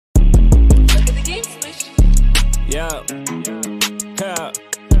Yeah. Yeah.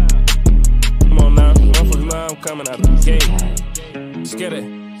 Come on now. Motherfuckers know I'm coming out the gate. Let's get it.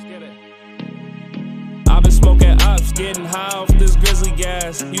 I've been smoking ops, getting high off this Grizzley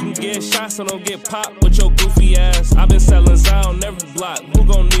gas. You can get shots, so don't get popped with your goofy ass. I've been selling Zy on every block. Who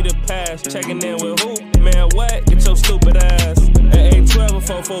gon' need a pass? Checking in with who? Man, what? Get your stupid ass. At 812 or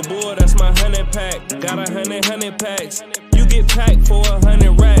 44 bull, that's my 100 pack. Got 100 packs. You get packed for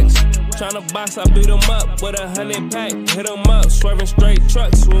 100 racks. Tryna box, I beat 'em up with 100 pack. Hit 'em up, swerving straight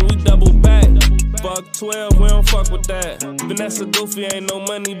trucks when we double back. Fuck 12, we don't fuck with that. Vanessa Goofy ain't no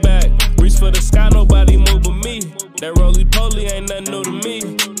money back. Reach for the sky, nobody move but me. That roly-poly ain't nothing new to me.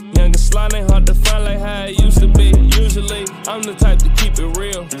 Young and slide ain't hard to find like how it used to be. Usually, I'm the type to keep it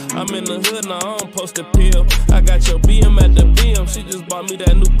real. I'm in the hood, now I don't post a pill. I got your BM at the BM. She just bought me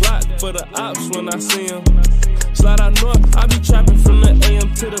that new Glock for the ops when I see 'em. Slide out north, I be trapping from the AM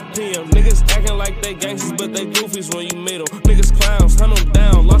to the PM. Niggas acting like they gangsters, but they goofies when you meet 'em. Niggas clowns, hunt 'em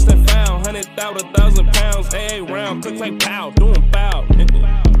down, lost and found. 100,000 pounds, AA round, click like pow, doing foul.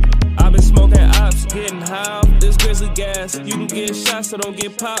 I've been smoking ops, getting high off this Grizzley gas. You can get shots, so don't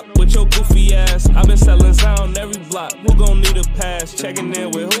get popped with your goofy ass. I've been selling Zy on every block. Who gon' need a pass? Checking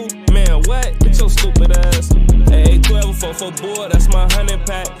in with who? Man, what? Get your stupid ass. At 812 or 44 bull, that's my 100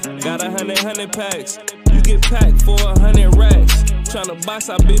 pack. Got 100 packs. You get packed for 100 racks. Tryna box,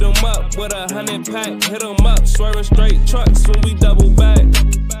 I beat 'em up with 100 pack. Hit 'em up, swerving straight trucks when we double back.